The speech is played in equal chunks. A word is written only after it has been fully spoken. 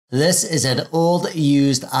This is an old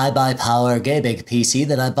used iBuyPower gaming PC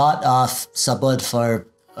that I bought off someone for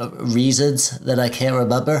reasons that I can't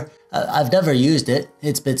remember. I've never used it.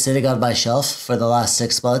 It's been sitting on my shelf for the last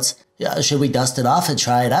 6 months. Should we dust it off and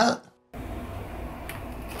try it out?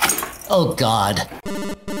 Oh God.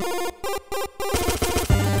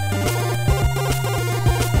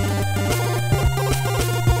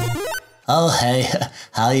 Oh hey,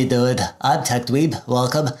 how you doing? I'm TechDweeb,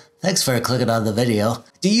 welcome. Thanks for clicking on the video.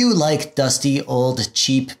 Do you like dusty, old,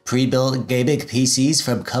 cheap, pre-built gaming PCs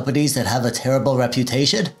from companies that have a terrible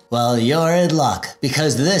reputation? Well, you're in luck,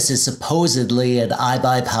 because this is supposedly an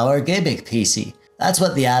iBuyPower gaming PC. That's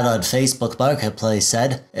what the ad on Facebook Marketplace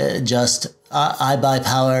said.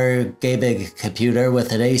 iBuyPower gaming computer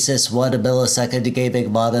with an Asus 1 millisecond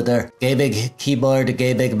gaming monitor, gaming keyboard,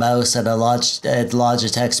 gaming mouse, and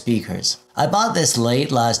Logitech speakers. I bought this late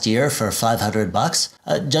last year for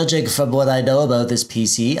 $500. Judging from what I know about this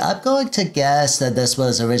PC, I'm going to guess that this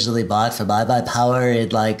was originally bought from iBuyPower in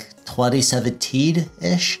like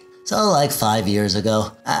 2017-ish. So like 5 years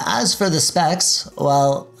ago. As for the specs,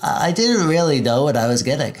 well, I didn't really know what I was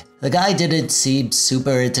getting. The guy didn't seem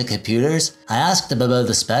super into computers. I asked him about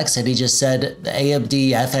the specs and he just said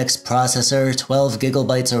AMD FX processor, 12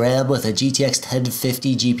 gigabytes of RAM with a GTX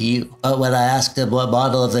 1050 GPU. But when I asked him what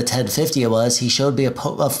model of the 1050 it was, he showed me a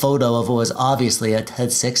photo of what was obviously a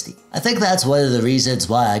 1060. I think that's one of the reasons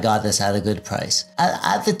why I got this at a good price.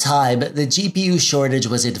 At the time, the GPU shortage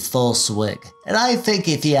was in full swing. And I think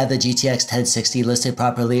if he had the GTX 1060 listed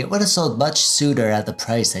properly, it would have sold much sooner at the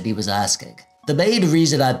price that he was asking. The main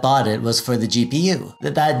reason I bought it was for the GPU.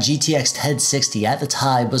 That GTX 1060 at the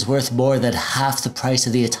time was worth more than half the price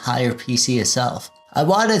of the entire PC itself. I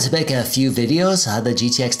wanted to make a few videos on the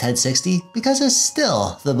GTX 1060 because it's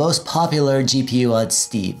still the most popular GPU on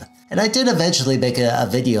Steam. And I did eventually make a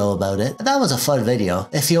video about it, and that was a fun video.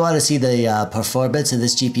 If you want to see the performance of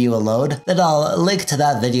this GPU alone, then I'll link to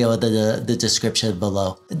that video in the description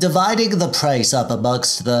below. Dividing the price up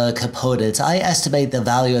amongst the components, I estimate the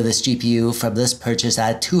value of this GPU from this purchase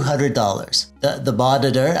at $200. The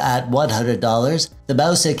monitor at $100, the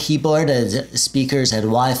mouse and keyboard and speakers and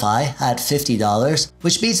Wi-Fi at $50,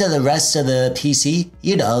 which means that the rest of the PC,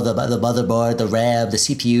 you know, the motherboard, the RAM, the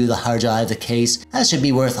CPU, the hard drive, the case, that should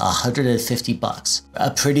be worth $150.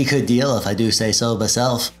 A pretty good deal if I do say so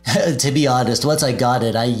myself. To be honest, once I got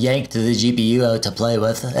it, I yanked the GPU out to play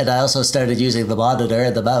with, and I also started using the monitor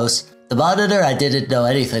and the mouse. The monitor I didn't know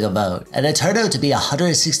anything about, and it turned out to be a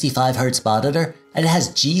 165Hz monitor, and it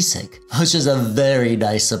has G-Sync, which is a very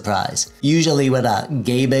nice surprise. Usually when a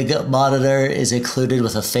gaming monitor is included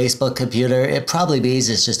with a Facebook computer, it probably means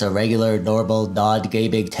it's just a regular, normal,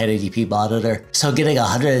 non-gaming 1080p monitor. So getting a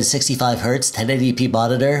 165Hz 1080p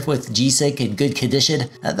monitor with G-Sync in good condition,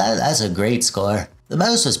 that's a great score. The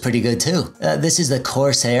mouse was pretty good too. This is the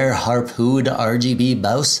Corsair Harpoon RGB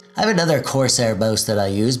mouse. I have another Corsair mouse that I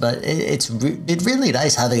use, but it's really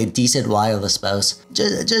nice having a decent wireless mouse.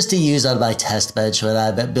 Just to use on my test bench when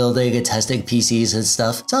I'm building and testing PCs and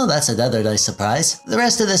stuff. So that's another nice surprise. The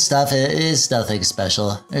rest of this stuff is nothing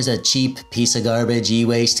special. There's a cheap piece of garbage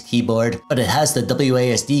e-waste keyboard, but it has the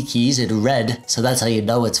WASD keys in red, so that's how you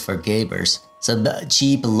know it's for gamers. Some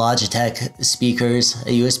cheap Logitech speakers,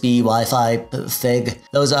 a USB Wi-Fi thing.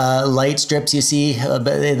 Those light strips you see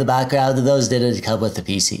in the background, those didn't come with the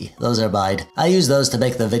PC. Those are mine. I use those to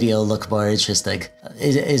make the video look more interesting.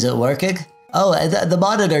 Is it working? Oh, and the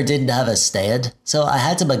monitor didn't have a stand, so I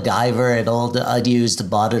had to MacGyver an old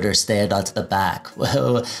unused monitor stand onto the back.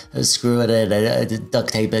 Screw it in and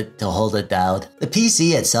duct tape it to hold it down. The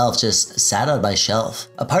PC itself just sat on my shelf.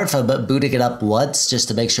 Apart from booting it up once just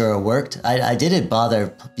to make sure it worked, I didn't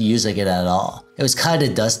bother using it at all. It was kind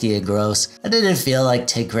of dusty and gross. I didn't feel like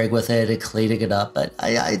tinkering with it and cleaning it up, but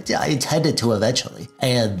I intended to eventually.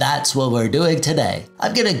 And that's what we're doing today.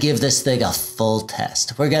 I'm gonna give this thing a full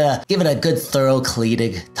test. We're gonna give it a good thorough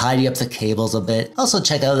cleaning, tidy up the cables a bit, also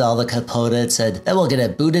check out all the components, and then we'll get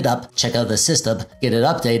it booted up, check out the system, get it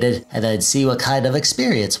updated, and then see what kind of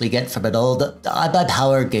experience we get from an old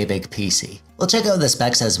iBuyPower gaming PC. We'll check out the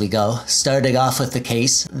specs as we go, starting off with the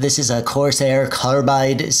case. This is a Corsair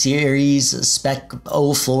Carbide Series Spec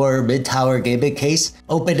 04 mid-tower gaming case.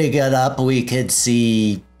 Opening it up, we can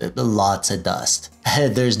see lots of dust.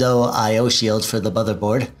 There's no I/O shield for the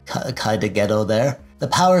motherboard, kinda ghetto there. The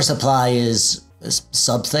power supply is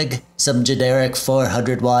something, some generic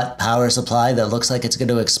 400 watt power supply that looks like it's going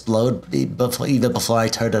to explode even before I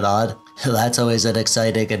turn it on. That's always an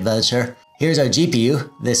exciting adventure. Here's our GPU,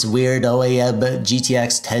 this weird OEM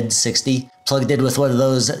GTX 1060, plugged in with one of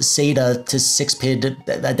those SATA to 6-pin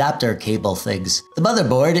adapter cable things. The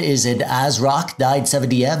motherboard is an ASRock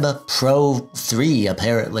 970M Pro 3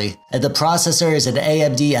 apparently, and the processor is an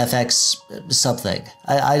AMD FX something.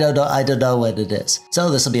 I don't know what it is. So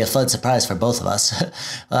this will be a fun surprise for both of us.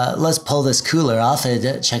 Let's pull this cooler off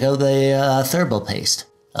and check out the thermal paste.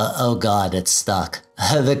 Oh god, it's stuck.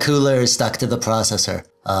 The cooler is stuck to the processor.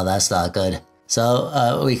 Oh, that's not good.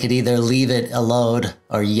 So we could either leave it alone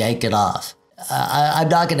or yank it off. I'm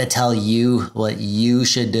not going to tell you what you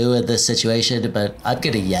should do in this situation, but I'm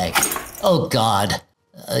going to yank. Oh god.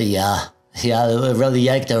 Yeah, it really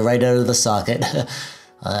yanked it right out of the socket.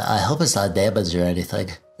 I hope it's not damaged or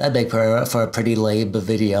anything. That'd make for a pretty lame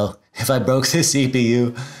video if I broke the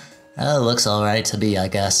CPU. It looks alright to me, I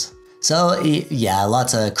guess. So yeah,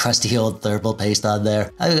 lots of crusty old thermal paste on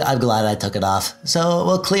there. I'm glad I took it off. So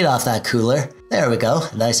we'll clean off that cooler. There we go,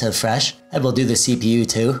 nice and fresh. And we'll do the CPU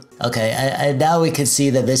too. Okay, and now we can see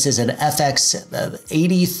that this is an FX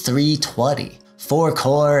 8320.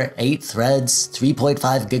 4-core, 8 threads,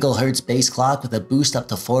 3.5 gigahertz base clock with a boost up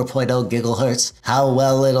to 4.0 gigahertz. How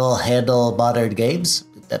well it'll handle modern games?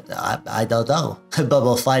 I don't know, but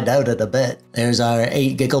we'll find out in a bit. There's our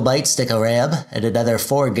 8GB stick of RAM and another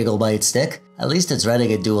 4GB stick. At least it's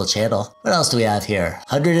running a dual channel. What else do we have here?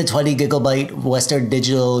 120GB Western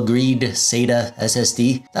Digital Green SATA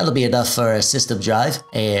SSD. That'll be enough for a system drive.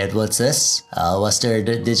 And what's this? Western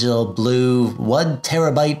Digital Blue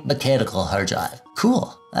 1TB mechanical hard drive.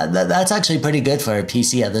 Cool. That's actually pretty good for a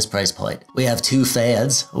PC at this price point. We have 2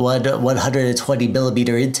 fans, one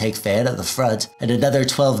 120mm intake fan at the front, and another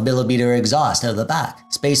 12mm exhaust at the back.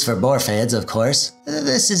 Space for more fans, of course.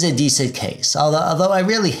 This is a decent case, although I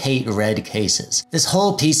really hate red cases. This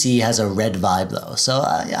whole PC has a red vibe though, so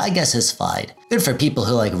I guess it's fine. Good for people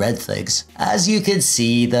who like red things. As you can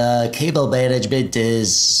see, the cable management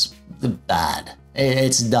is bad.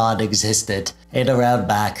 It's non-existent. And around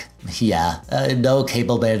back, yeah, no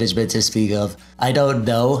cable management to speak of. I don't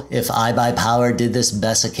know if iBuyPower did this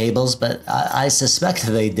mess of cables, but I suspect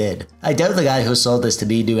they did. I doubt the guy who sold this to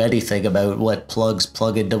me knew anything about what plugs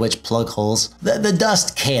plug into which plug holes. The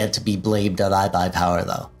dust can't be blamed on iBuyPower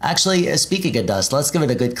though. Actually, speaking of dust, let's give it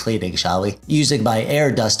a good cleaning, shall we? Using my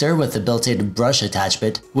air duster with the built-in brush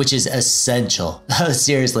attachment, which is essential.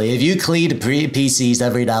 Seriously, if you clean PCs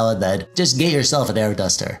every now and then, just get yourself an air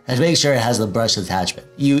duster and make sure it has the brush attachment.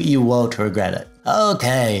 You won't regret it.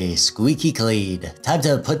 Okay, squeaky clean. Time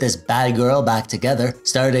to put this bad girl back together,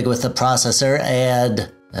 starting with the processor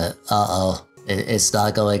and... uh-oh. It's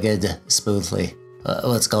not going in smoothly.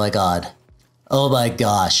 What's going on? Oh my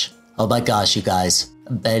gosh. Oh my gosh, you guys.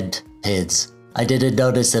 Bent pins. I didn't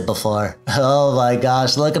notice it before. Oh my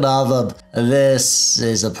gosh, look at all of them. This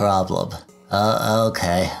is a problem.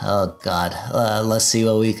 Okay. Oh god. Let's see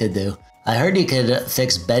what we can do. I heard you could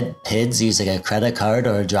fix bent pins using a credit card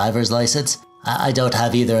or a driver's license. I don't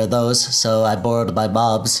have either of those, so I borrowed my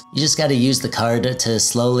mom's. You just gotta use the card to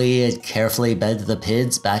slowly and carefully bend the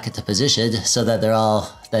pins back into position so that they're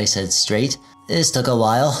all nice and straight. This took a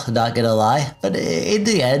while, not gonna lie, but in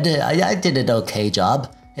the end, I did an okay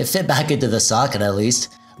job. It fit back into the socket at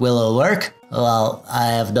least. Will it work? Well, I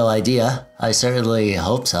have no idea. I certainly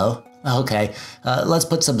hope so. Okay, let's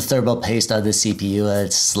put some thermal paste on the CPU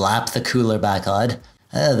and slap the cooler back on.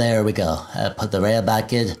 There we go. Put the RAM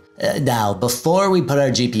back in. Now, before we put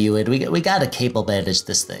our GPU in, we gotta cable manage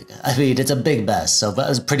this thing. I mean, it's a big mess, so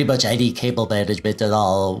pretty much any cable management at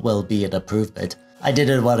all will be an improvement. I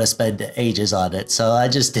didn't want to spend ages on it, so I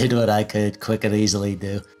just did what I could quick and easily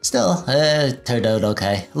do. Still, it turned out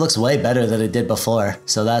okay. Looks way better than it did before,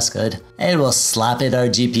 so that's good. And we'll slap in our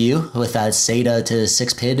GPU with that SATA to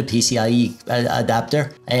 6-pin PCIe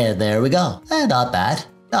adapter, and there we go. Not bad.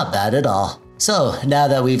 Not bad at all. So, now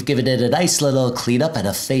that we've given it a nice little cleanup and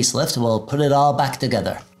a facelift, we'll put it all back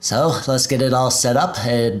together. So, let's get it all set up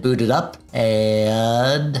and boot it up,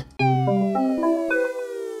 and...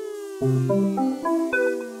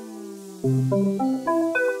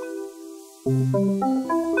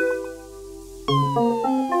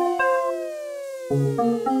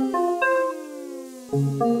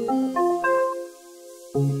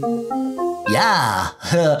 Yeah!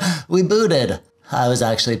 We booted! I was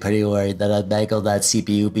actually pretty worried that I'd mangled that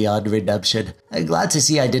CPU beyond redemption. I'm glad to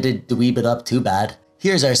see I didn't dweeb it up too bad.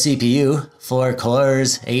 Here's our CPU, 4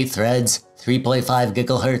 cores, 8 threads, 3.5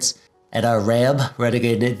 gigahertz, and our RAM running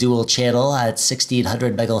in dual channel at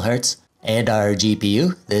 1600 megahertz, and our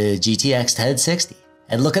GPU, the GTX 1060.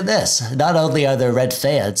 And look at this, not only are there red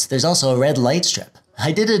fans, there's also a red light strip.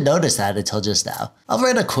 I didn't notice that until just now. I'll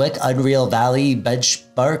run a quick Unreal Valley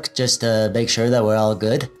benchmark just to make sure that we're all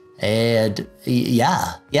good. And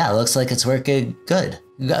yeah, looks like it's working good.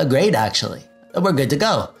 Great, actually. We're good to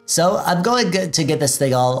go. So I'm going to get this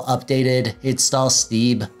thing all updated, install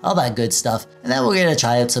Steam, all that good stuff, and then we're gonna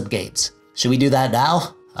try out some games. Should we do that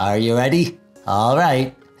now? Are you ready? All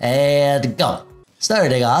right, and go.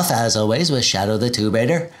 Starting off, as always, with Shadow the Tomb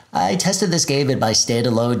Raider. I tested this game in my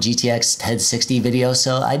standalone GTX 1060 video,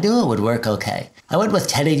 so I knew it would work okay. I went with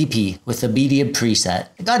 1080p with the medium preset.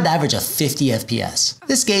 I got an average of 50 FPS.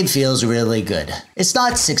 This game feels really good. It's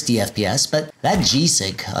not 60 FPS, but that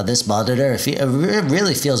G-Sync on this monitor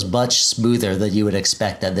really feels much smoother than you would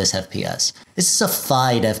expect at this FPS. This is a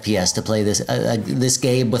fine FPS to play this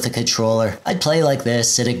game with a controller. I'd play like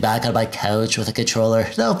this, sitting back on my couch with a controller,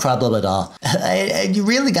 no problem at all. You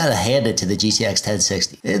really gotta hand it to the GTX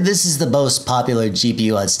 1060. This is the most popular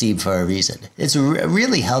GPU on Steam for a reason. It's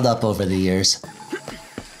really held up over the years.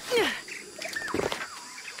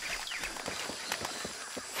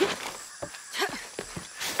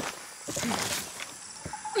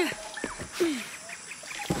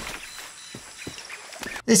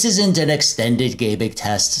 This isn't an extended gaming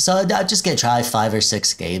test, so I'm just gonna try 5 or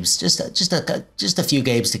 6 games, just a few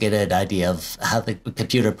games to get an idea of how the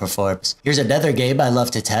computer performs. Here's another game I love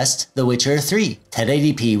to test, The Witcher 3,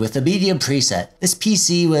 1080p with the medium preset. This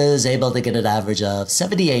PC was able to get an average of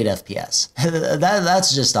 78 FPS.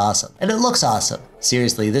 That's just awesome, and it looks awesome.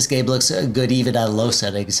 Seriously, this game looks good even at low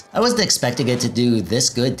settings. I wasn't expecting it to do this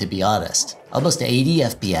good, to be honest. Almost 80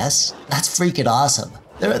 FPS? That's freaking awesome.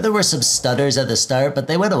 There were some stutters at the start, but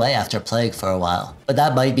they went away after playing for a while. But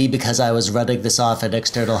that might be because I was running this off an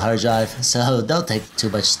external hard drive, so don't take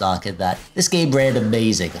too much stock in that. This game ran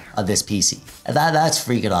amazing on this PC, and that's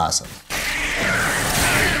freaking awesome.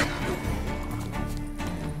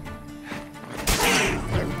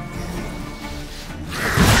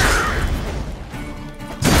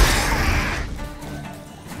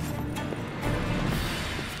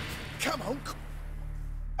 Come on,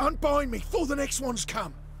 unbind me before the next ones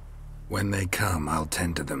come. When they come, I'll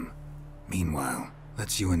tend to them. Meanwhile,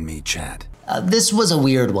 let's you and me chat. This was a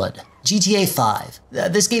weird one. GTA 5.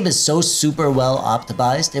 This game is so super well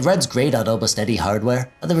optimized, it runs great on almost any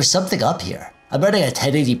hardware, but there was something up here. I'm running at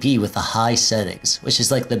 1080p with the high settings, which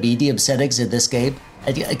is like the medium settings in this game.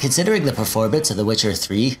 And considering the performance of The Witcher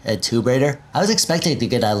 3 and Tomb Raider, I was expecting to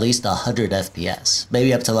get at least 100 FPS,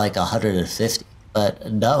 maybe up to like 150.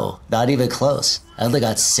 But no, not even close. I only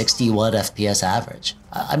got 61 FPS average.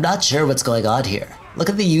 I'm not sure what's going on here. Look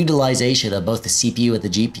at the utilization of both the CPU and the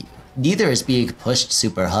GPU. Neither is being pushed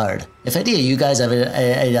super hard. If any of you guys have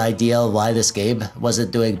an idea why this game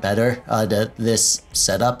wasn't doing better on this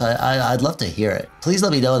setup, I'd love to hear it. Please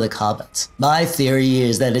let me know in the comments. My theory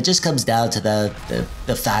is that it just comes down to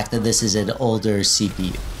the fact that this is an older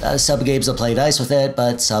CPU. Some games will play nice with it,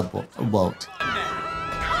 but some won't.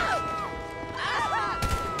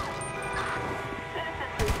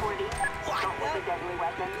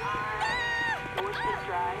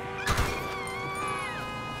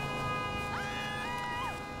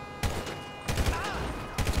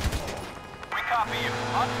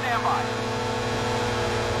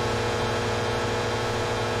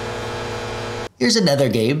 Here's another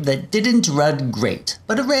game that didn't run great,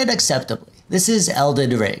 but it ran acceptably. This is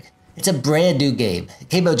Elden Ring. It's a brand new game. It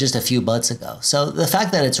came out just a few months ago, so the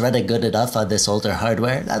fact that it's running good enough on this older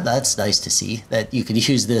hardware, that's nice to see, that you can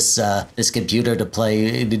use this computer to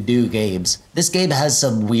play new games. This game has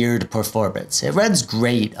some weird performance. It runs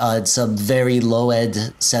great on some very low-end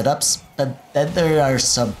setups, but then there are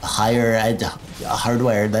some higher-end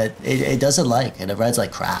hardware that it doesn't like, and it runs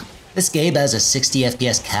like crap. This game has a 60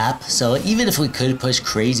 FPS cap, so even if we could push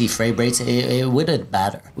crazy frame rates, it wouldn't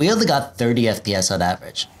matter. We only got 30 FPS on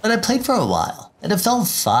average, but I played for a while, and it felt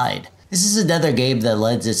fine. This is another game that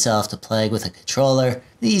lends itself to playing with a controller,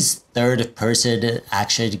 these third-person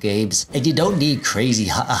action games, and you don't need crazy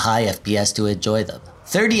high FPS to enjoy them.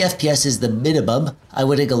 30 FPS is the minimum. I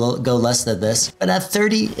wouldn't go less than this, but at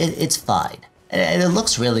 30, it's fine. And it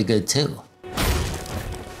looks really good too.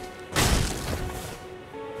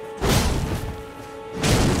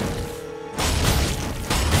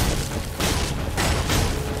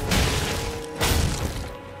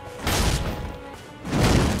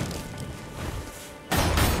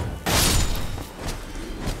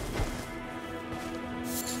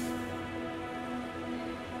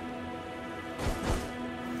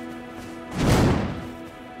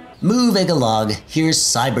 Moving along, here's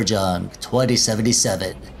Cyberjunk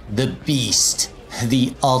 2077, the beast,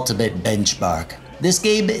 the ultimate benchmark. This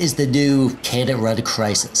game is the new Can It Run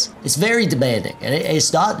Crisis. It's very demanding, and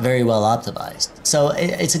it's not very well optimized, so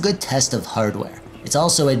it's a good test of hardware. It's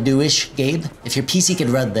also a newish game. If your PC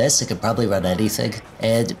can run this, it can probably run anything.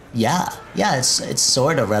 And yeah, it's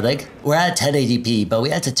sort of running. We're at 1080p, but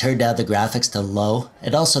we had to turn down the graphics to low,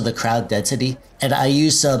 and also the crowd density. And I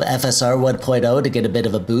used some FSR 1.0 to get a bit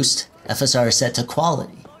of a boost. FSR is set to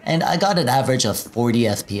quality, and I got an average of 40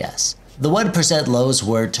 FPS. The 1% lows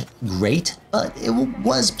weren't great, but it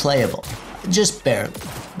was playable. Just barely,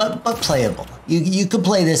 but playable. You could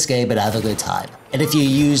play this game and have a good time. And if you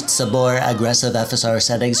used some more aggressive FSR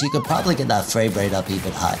settings, you could probably get that frame rate up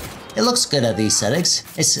even higher. It looks good at these settings.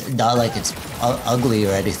 It's not like it's ugly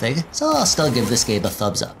or anything, so I'll still give this game a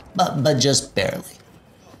thumbs up, but just barely.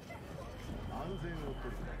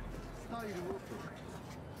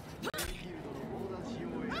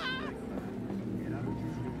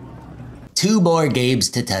 Two more games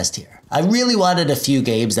to test here. I really wanted a few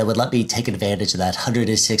games that would let me take advantage of that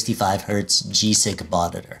 165Hz G-Sync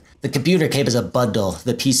monitor. The computer came as a bundle,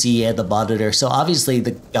 the PC and the monitor, so obviously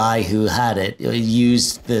the guy who had it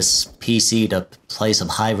used this PC to play some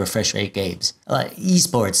high refresh rate games,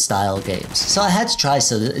 esports style games. So I had to try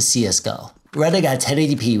some CSGO. Running at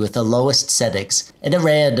 1080p with the lowest settings, and it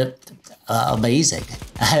ran amazing,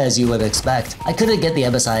 as you would expect. I couldn't get the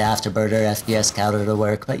MSI Afterburner FPS counter to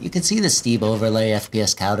work, but you can see the Steam overlay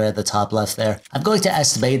FPS counter at the top left there. I'm going to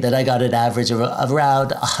estimate that I got an average of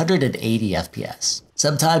around 180 FPS.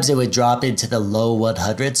 Sometimes it would drop into the low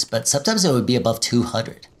 100s, but sometimes it would be above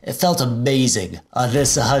 200. It felt amazing on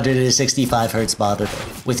this 165Hz monitor.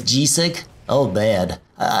 With G-Sync, oh man,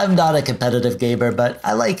 I'm not a competitive gamer, but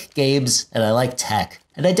I like games and I like tech.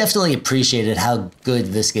 And I definitely appreciated how good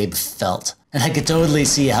this game felt. And I could totally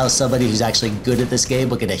see how somebody who's actually good at this game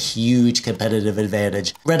would get a huge competitive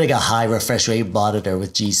advantage running a high refresh rate monitor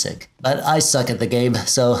with G-Sync. But I suck at the game,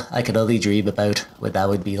 so I can only dream about what that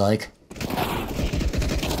would be like.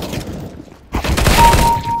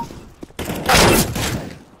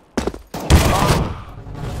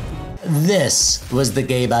 This was the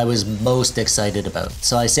game I was most excited about,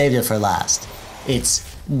 so I saved it for last. It's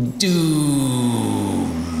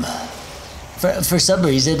Doom. For some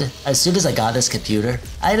reason, as soon as I got this computer,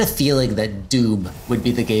 I had a feeling that Doom would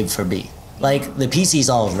be the game for me. Like, the PC's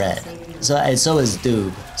all red, and so is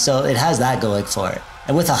Doom, so it has that going for it.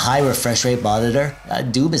 And with a high refresh rate monitor,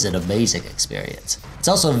 Doom is an amazing experience. It's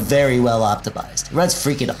also very well optimized. It runs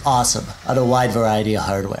freaking awesome on a wide variety of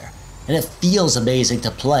hardware. And it feels amazing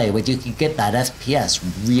to play when you can get that FPS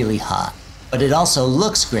really high. But it also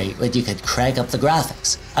looks great when you can crank up the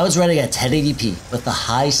graphics. I was running at 1080p with the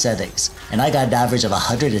high settings, and I got an average of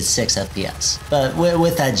 106 FPS. But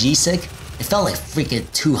with that G-Sync, it felt like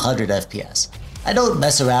freaking 200 FPS. I don't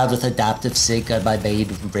mess around with adaptive sync on my main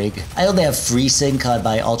rig. I only have FreeSync on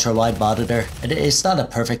my ultra-wide monitor, and it's not a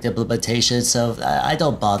perfect implementation, so I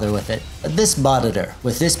don't bother with it. But this monitor,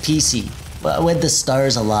 with this PC, when the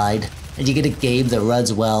stars align, and you get a game that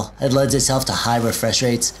runs well and lends itself to high refresh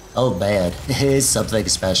rates, oh man, it is something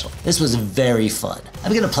special. This was very fun.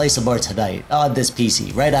 I'm gonna play some more tonight on this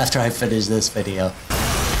PC, right after I finish this video.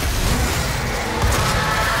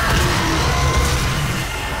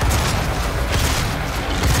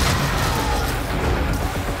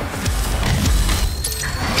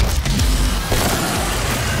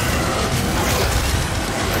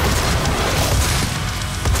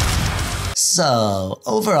 So,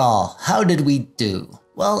 overall, how did we do?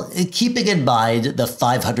 Well, keeping in mind the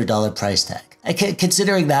 $500 price tag,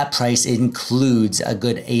 considering that price includes a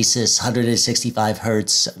good Asus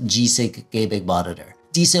 165Hz G-Sync gaming monitor,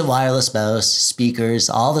 decent wireless mouse, speakers,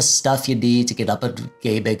 all the stuff you need to get up at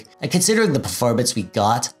gaming, and considering the performance we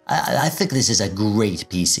got, I think this is a great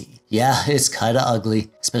PC. Yeah, it's kinda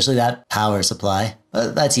ugly, especially that power supply,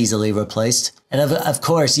 but that's easily replaced. And of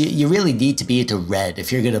course, you really need to be into red if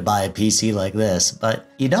you're gonna buy a PC like this, but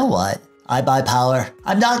you know what? iBuyPower,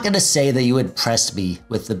 I'm not gonna say that you impressed me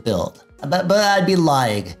with the build, but I'd be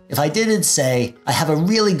lying if I didn't say I have a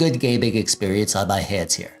really good gaming experience on my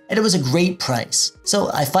hands here. And it was a great price, so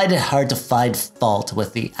I find it hard to find fault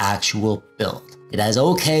with the actual build. It has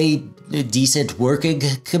okay, decent working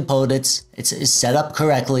components, it's set up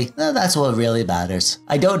correctly, that's what really matters.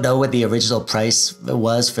 I don't know what the original price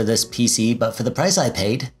was for this PC, but for the price I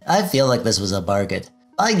paid, I feel like this was a bargain.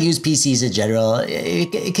 Buying used PCs in general,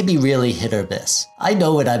 it can be really hit or miss. I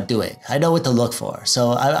know what I'm doing, I know what to look for,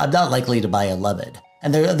 so I'm not likely to buy a lemon.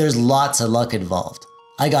 And there's lots of luck involved.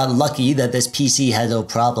 I got lucky that this PC had no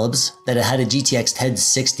problems, that it had a GTX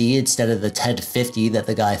 1060 instead of the 1050 that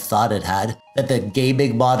the guy thought it had, that the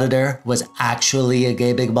gaming monitor was actually a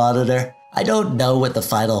gaming monitor, I don't know what the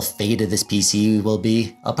final fate of this PC will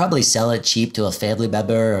be. I'll probably sell it cheap to a family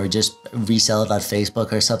member or just resell it on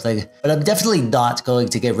Facebook or something. But I'm definitely not going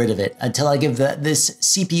to get rid of it until I give this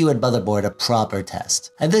CPU and motherboard a proper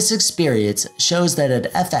test. And this experience shows that an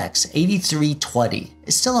FX 8320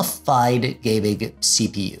 is still a fine gaming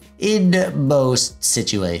CPU in most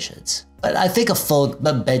situations. But I think a full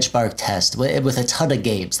benchmark test with a ton of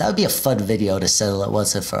games, that would be a fun video to settle it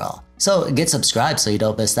once and for all. So get subscribed so you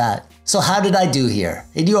don't miss that. So how did I do here,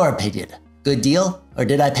 in your opinion? Good deal? Or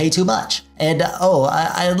did I pay too much? And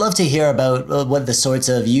I'd love to hear about what the sorts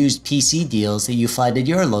of used PC deals that you find in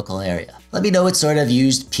your local area. Let me know what sort of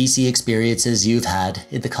used PC experiences you've had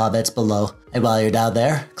in the comments below. And while you're down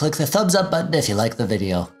there, click the thumbs up button if you liked the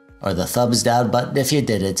video, or the thumbs down button if you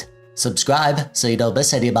didn't. Subscribe so you don't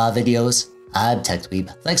miss any of my videos. I'm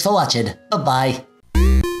TechDweeb. Thanks for watching. Bye-bye.